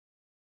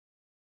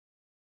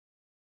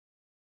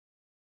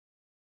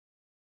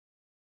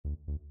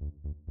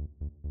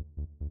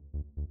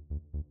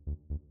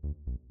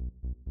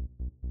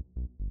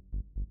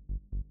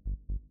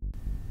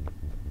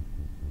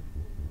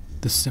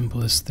The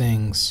simplest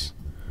things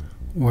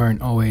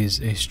weren't always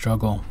a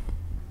struggle.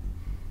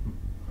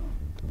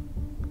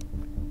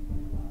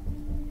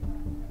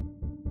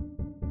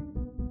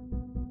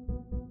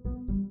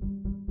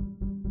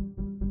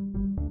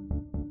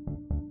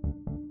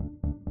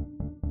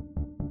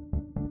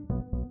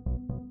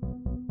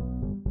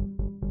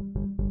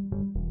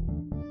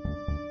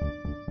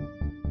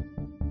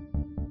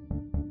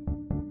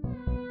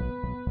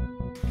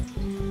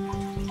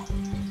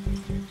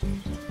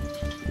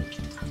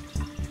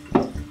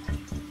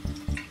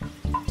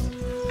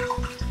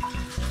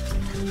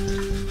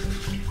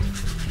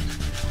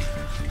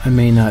 I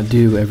may not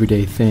do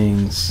everyday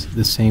things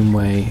the same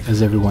way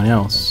as everyone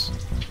else,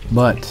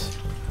 but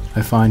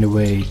I find a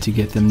way to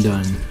get them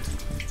done.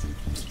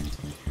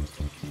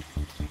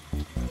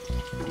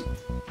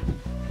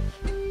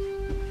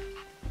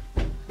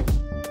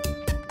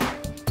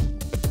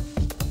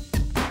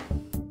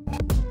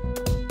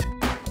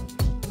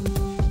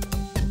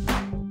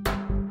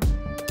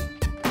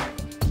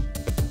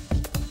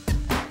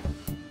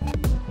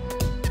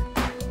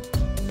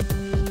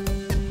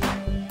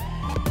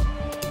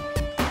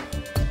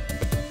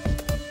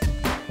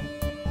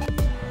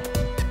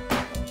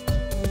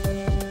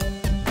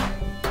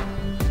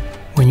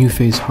 When you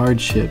face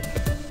hardship,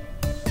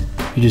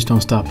 you just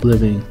don't stop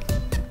living.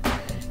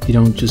 You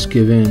don't just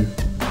give in.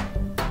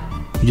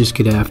 You just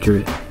get after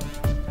it.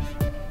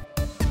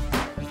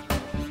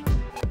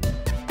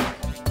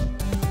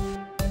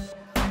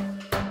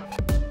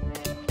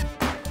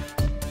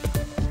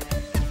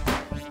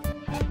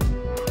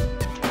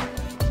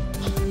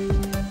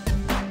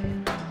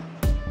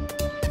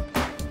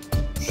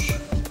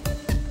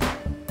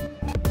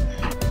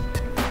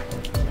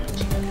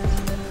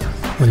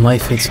 When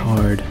life hits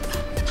hard,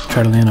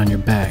 try to land on your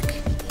back,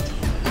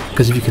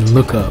 because if you can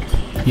look up,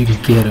 you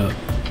can get up.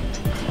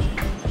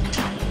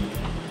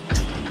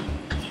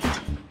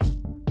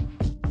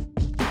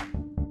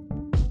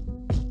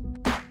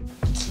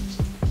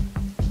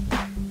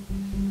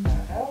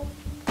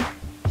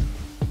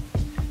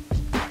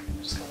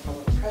 Just gonna put a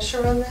little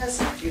pressure on this,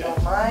 if you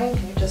don't mind.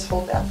 Can you just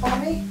hold that for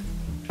me?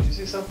 Do you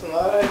see something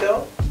odd I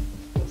don't?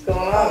 What's going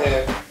on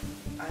here?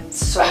 I'm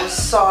so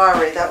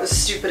sorry. That was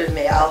stupid of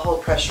me. I'll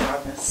hold pressure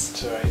on this.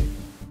 It's alright.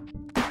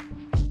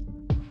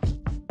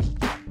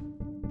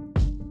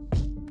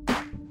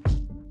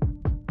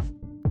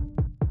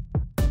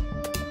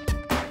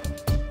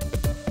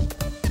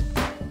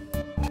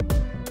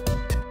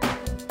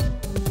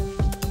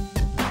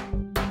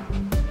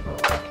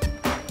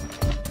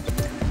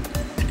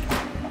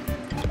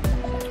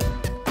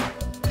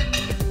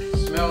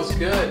 Smells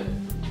good.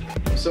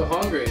 I'm so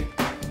hungry.